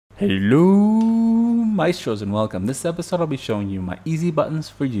Hello maestros and welcome. This episode I'll be showing you my easy buttons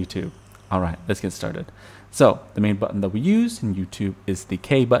for YouTube. Alright, let's get started. So the main button that we use in YouTube is the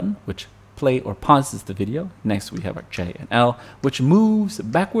K button, which play or pauses the video. Next we have our J and L, which moves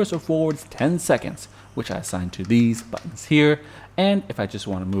backwards or forwards 10 seconds, which I assign to these buttons here. And if I just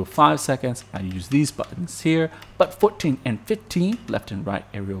want to move 5 seconds, I use these buttons here, but 14 and 15 left and right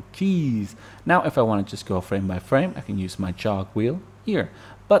arrow keys. Now if I want to just go frame by frame, I can use my jog wheel here.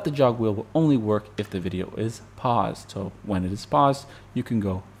 But the jog wheel will only work if the video is paused. So when it is paused, you can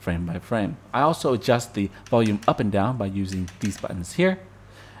go frame by frame. I also adjust the volume up and down by using these buttons here.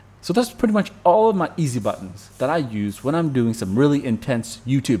 So that's pretty much all of my easy buttons that I use when I'm doing some really intense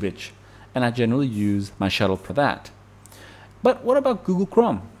YouTube-ish. And I generally use my Shuttle for that. But what about Google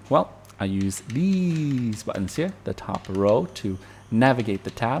Chrome? Well, I use these buttons here, the top row, to navigate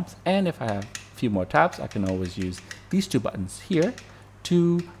the tabs. And if I have a few more tabs, I can always use these two buttons here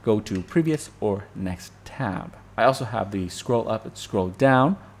to go to previous or next tab. I also have the scroll up and scroll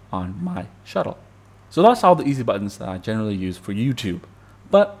down on my Shuttle. So that's all the easy buttons that I generally use for YouTube.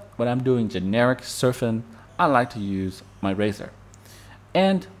 But when I'm doing generic surfing, I like to use my Razer.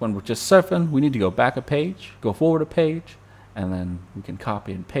 And when we're just surfing, we need to go back a page, go forward a page, and then we can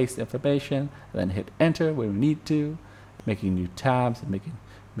copy and paste the information, and then hit enter where we need to, making new tabs and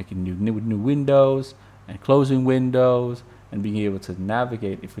making new windows and closing windows, and being able to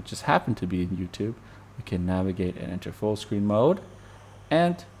navigate. If we just happen to be in YouTube, we can navigate and enter full screen mode.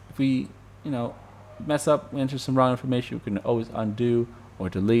 And if we, mess up, enter some wrong information, we can always undo or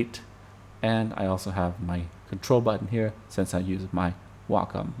delete. And I also have my control button here since I use my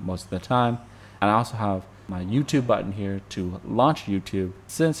Wacom most of the time. And I also have my YouTube button here to launch YouTube,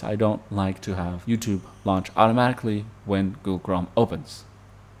 since I don't like to have YouTube launch automatically when Google Chrome opens.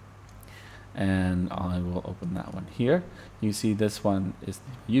 And I will open that one here. You see this one is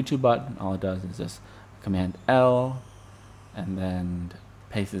the YouTube button. All it does is just Command L and then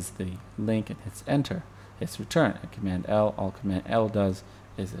pastes the link and hits enter. Hits return. And Command L, all Command L does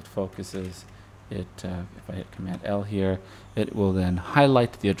is it focuses it. If I hit Command L here, it will then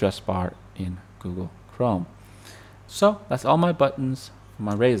highlight the address bar in Google Chrome. So that's all my buttons for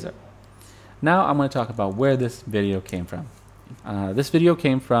my Razer. Now I'm going to talk about where this video came from. This video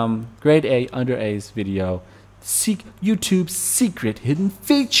came from Grade A Under A's video, YouTube's secret hidden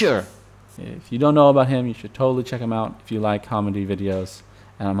feature. If you don't know about him, you should totally check him out if you like comedy videos.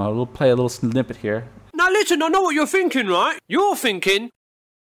 And I'm going to play a little snippet here. Now listen, I know what you're thinking, right? You're thinking,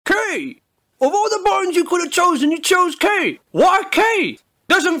 K! Of all the buttons you could have chosen, you chose K! Why K?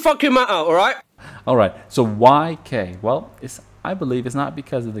 Doesn't fucking matter, alright? Alright, so why K? Well, I believe it's not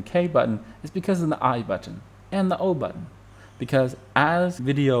because of the K button, it's because of the I button and the O button. Because as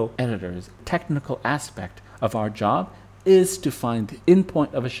video editors, technical aspect of our job is to find the in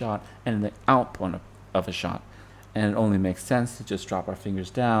point of a shot and the out point of a shot. And it only makes sense to just drop our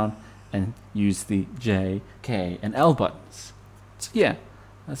fingers down and use the J, K, and L buttons. So yeah,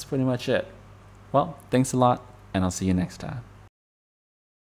 that's pretty much it. Well, thanks a lot, and I'll see you next time.